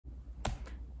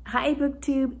Hi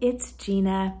BookTube, it's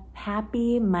Gina.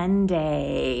 Happy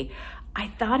Monday. I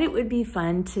thought it would be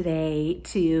fun today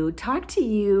to talk to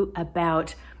you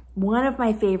about one of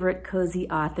my favorite cozy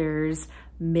authors,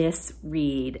 Miss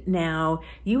Read. Now,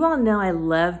 you all know I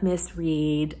love Miss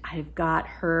Read. I've got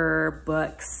her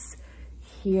books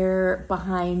here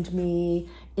behind me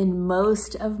in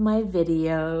most of my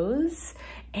videos,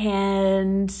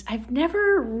 and I've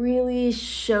never really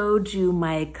showed you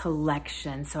my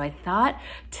collection. So I thought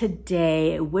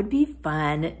today it would be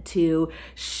fun to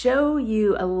show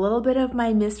you a little bit of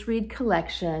my Miss Read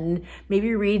collection,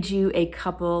 maybe read you a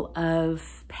couple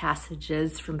of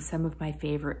passages from some of my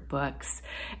favorite books,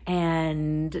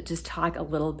 and just talk a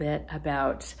little bit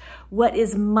about what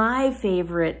is my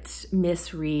favorite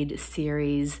Miss Read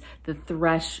series, the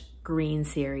Thrush Green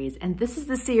series. And this is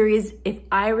the series, if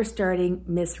I were starting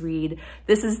Miss Read,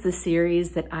 this is the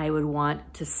series that I would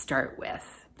want to start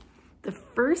with. The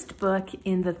first book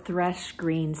in the Thrush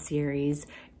Green series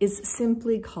is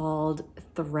simply called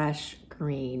Thrush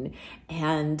Green.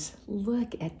 And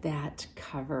look at that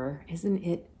cover. Isn't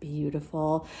it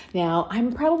beautiful? Now,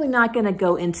 I'm probably not going to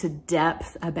go into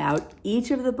depth about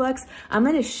each of the books. I'm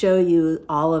going to show you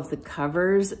all of the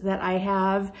covers that I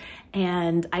have,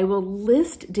 and I will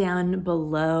list down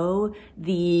below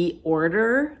the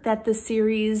order that the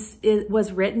series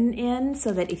was written in,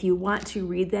 so that if you want to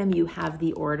read them, you have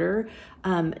the order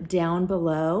down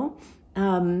below.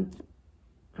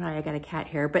 I got a cat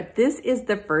here, but this is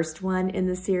the first one in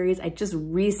the series. I just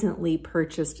recently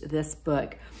purchased this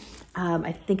book.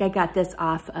 I think I got this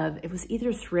off of, it was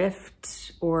either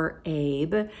Thrift or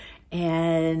Abe,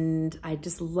 and I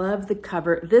just love the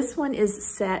cover. This one is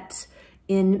set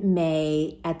in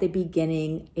May. At the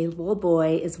beginning, a little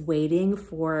boy is waiting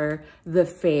for the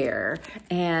fair,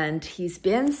 and he's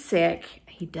been sick.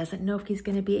 He doesn't know if he's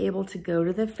going to be able to go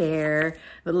to the fair,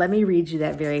 but let me read you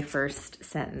that very first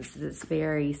sentence. It's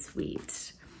very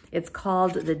sweet. It's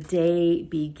called The Day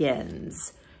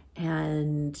Begins,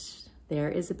 and there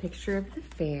is a picture of the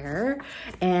fair,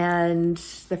 and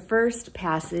the first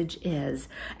passage is,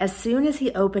 "As soon as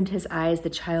he opened his eyes, the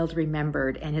child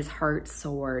remembered, and his heart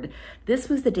soared. This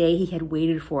was the day he had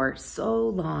waited for so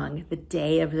long, the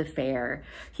day of the fair.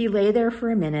 He lay there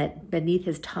for a minute beneath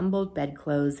his tumbled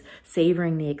bedclothes,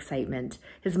 savoring the excitement.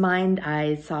 His mind's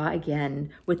eyes saw again,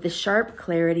 with the sharp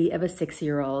clarity of a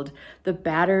 6-year-old, the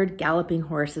battered galloping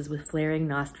horses with flaring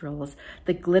nostrils,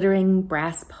 the glittering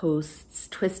brass posts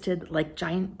twisted like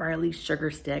giant barley sugar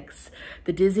sticks,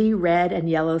 the dizzy red and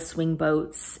yellow swing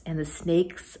boats, and the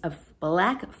snakes of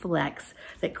black flecks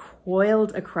that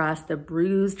coiled across the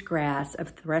bruised grass of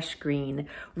Thrush Green,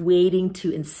 waiting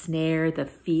to ensnare the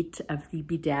feet of the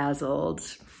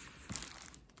bedazzled."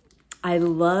 I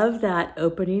love that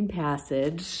opening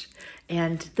passage,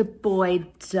 and the boy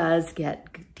does get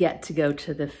to go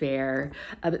to the fair.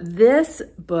 This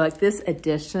book, this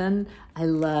edition, I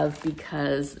love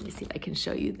because, let me see if I can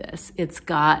show you this. It's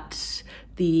got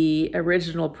the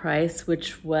original price,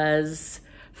 which was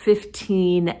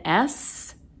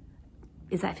 15S.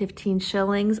 Is that 15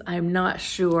 shillings? I'm not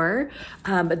sure.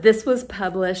 But this was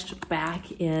published back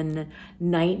in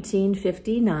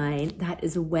 1959. That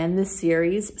is when the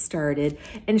series started.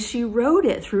 And she wrote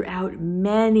it throughout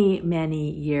many, many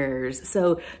years.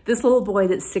 So this little boy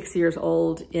that's 6 years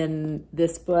old in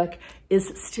this book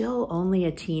is still only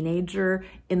a teenager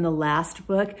in the last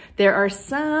book. There are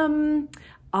some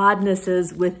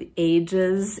oddnesses with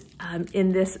ages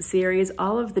in this series.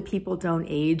 All of the people don't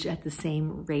age at the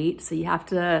same rate, so you have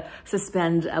to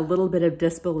suspend a little bit of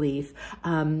disbelief.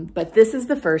 But this is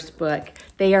the first book.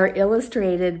 They are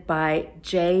illustrated by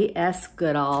J.S.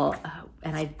 Goodall,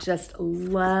 and I just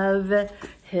love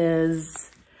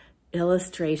his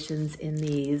illustrations in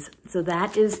these. So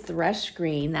that is Thrush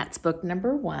Green. That's book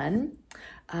number 1.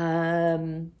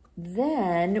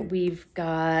 Then we've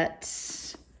got,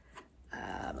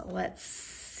 let's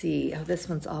see. Oh, this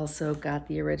one's also got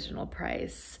the original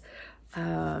price.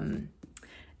 And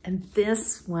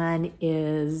this one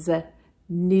is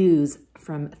News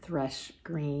from Thrush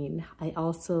Green. I'm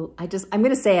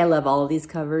gonna say I love all of these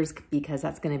covers because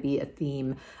that's gonna be a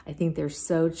theme. I think they're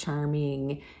so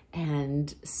charming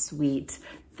and sweet.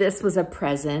 This was a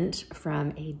present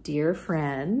from a dear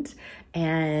friend,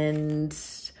 and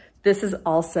this is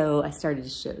also, I started to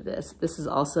show this. This has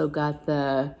also got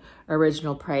the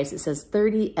original price. It says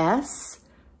 30S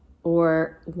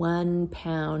or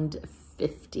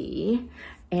 £1.50.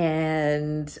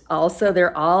 And also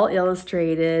they're all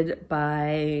illustrated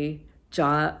by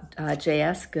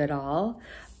J.S. Goodall.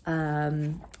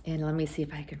 And let me see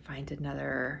if I can find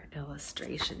another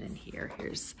illustration in here.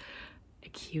 Here's a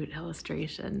cute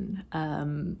illustration.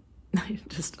 I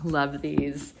just love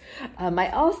these. I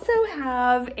also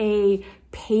have a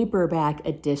paperback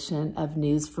edition of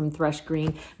News from Thrush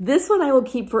Green. This one I will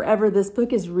keep forever. This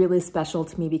book is really special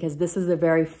to me because this is the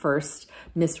very first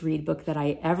Miss Read book that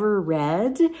I ever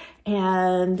read,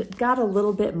 and got a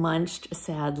little bit munched,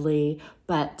 sadly,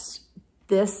 but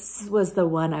this was the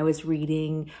one I was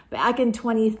reading back in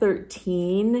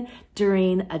 2013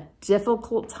 during a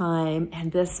difficult time,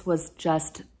 and this was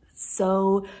just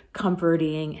so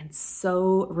comforting and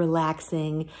so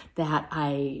relaxing that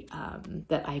I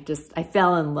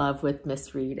fell in love with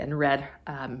Miss Read and read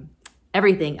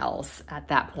everything else at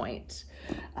that point.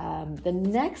 The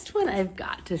next one I've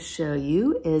got to show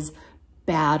you is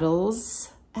Battles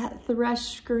at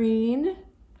Thrush Green.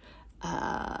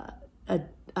 A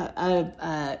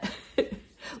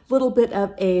little bit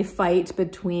of a fight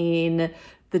between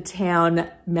the town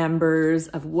members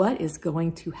of what is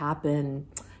going to happen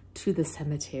to the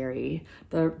cemetery.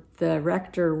 The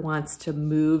rector wants to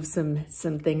move some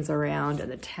things around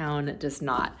and the town does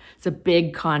not. It's a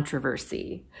big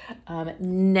controversy.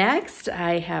 Next,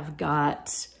 I have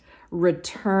got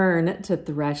Return to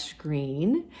Thrush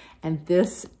Green. And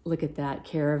this, look at that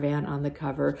caravan on the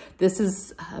cover. This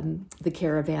is the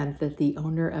caravan that the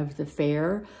owner of the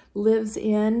fair lives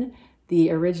in,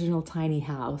 the original tiny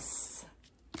house.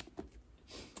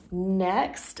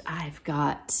 Next, I've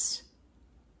got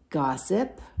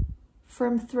Gossip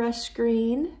from Thrush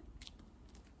Green.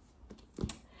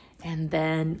 And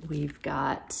then we've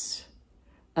got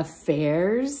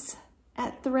Affairs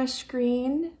at Thrush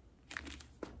Green.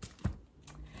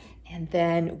 And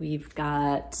then we've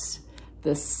got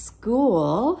The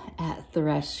School at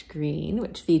Thrush Green,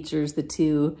 which features the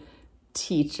two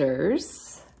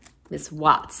teachers, Miss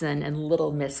Watson and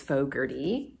Little Miss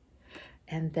Fogarty.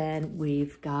 And then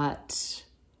we've got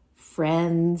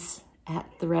Friends at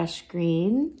Thrush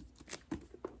Green,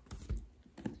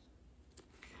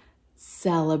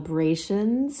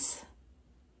 Celebrations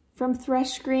from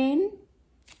Thrush Green,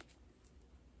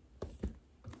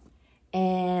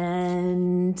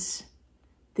 and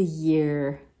The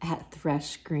Year at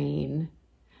Thrush Green.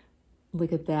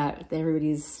 Look at that,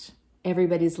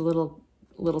 everybody's little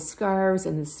scarves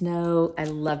in the snow. I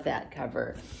love that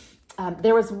cover.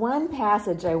 There was one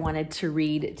passage I wanted to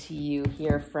read to you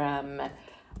here from,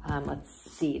 let's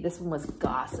see, this one was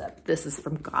Gossip. This is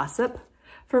from Gossip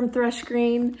from Thrush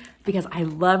Green, because I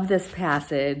love this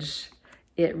passage.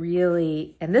 It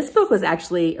really, and this book was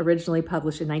actually originally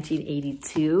published in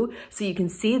 1982, so you can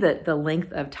see that the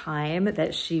length of time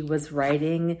that she was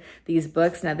writing these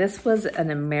books. Now, this was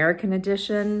an American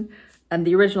edition, and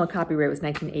the original copyright was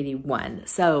 1981,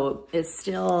 so it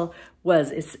still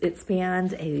was, it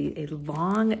spanned a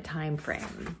long time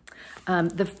frame.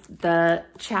 The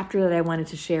chapter that I wanted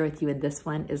to share with you in this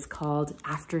one is called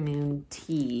Afternoon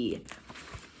Tea.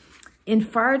 In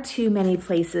far too many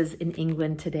places in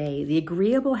England today, the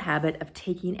agreeable habit of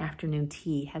taking afternoon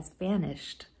tea has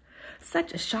vanished.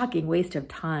 Such a shocking waste of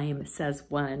time, says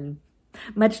one.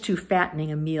 Much too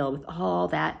fattening a meal with all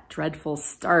that dreadful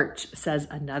starch, says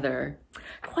another.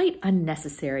 Quite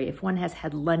unnecessary if one has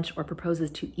had lunch or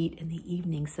proposes to eat in the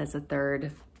evening, says a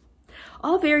third.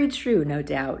 All very true, no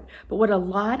doubt, but what a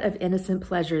lot of innocent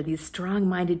pleasure these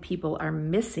strong-minded people are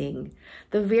missing.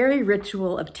 The very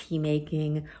ritual of tea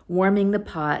making, warming the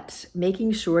pot,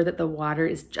 making sure that the water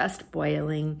is just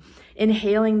boiling,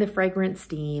 inhaling the fragrant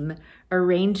steam,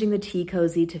 arranging the tea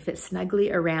cozy to fit snugly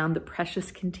around the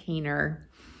precious container.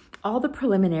 All the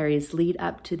preliminaries lead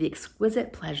up to the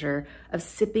exquisite pleasure of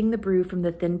sipping the brew from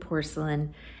the thin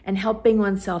porcelain and helping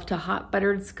oneself to hot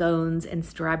buttered scones and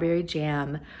strawberry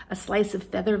jam, a slice of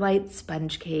featherlight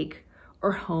sponge cake,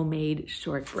 or homemade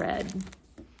shortbread.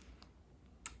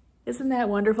 Isn't that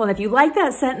wonderful? And if you like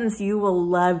that sentence, you will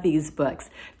love these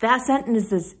books. If that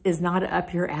sentence is not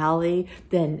up your alley,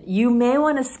 then you may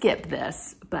want to skip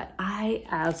this, but I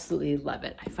absolutely love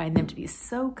it. I find them to be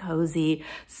so cozy,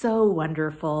 so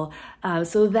wonderful.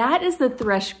 So that is the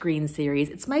Thrush Green series.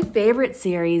 It's my favorite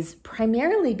series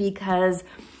primarily because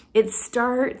it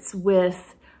starts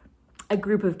with a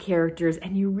group of characters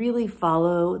and you really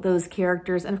follow those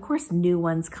characters, and of course new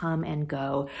ones come and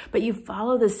go, but you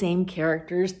follow the same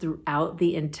characters throughout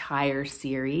the entire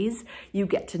series. You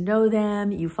get to know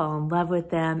them, you fall in love with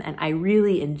them, and I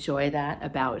really enjoy that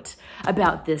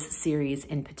about this series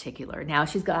in particular. Now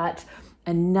she's got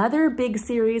another big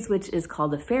series, which is called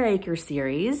the Fairacre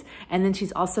series. And then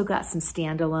she's also got some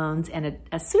standalones and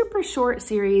a super short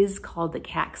series called the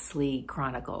Caxley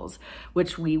Chronicles,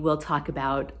 which we will talk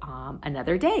about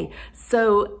another day.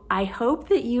 So I hope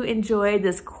that you enjoyed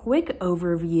this quick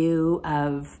overview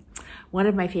of one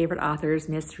of my favorite authors,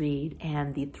 Miss Reed,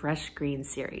 and the Thrush Green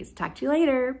series. Talk to you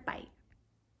later. Bye.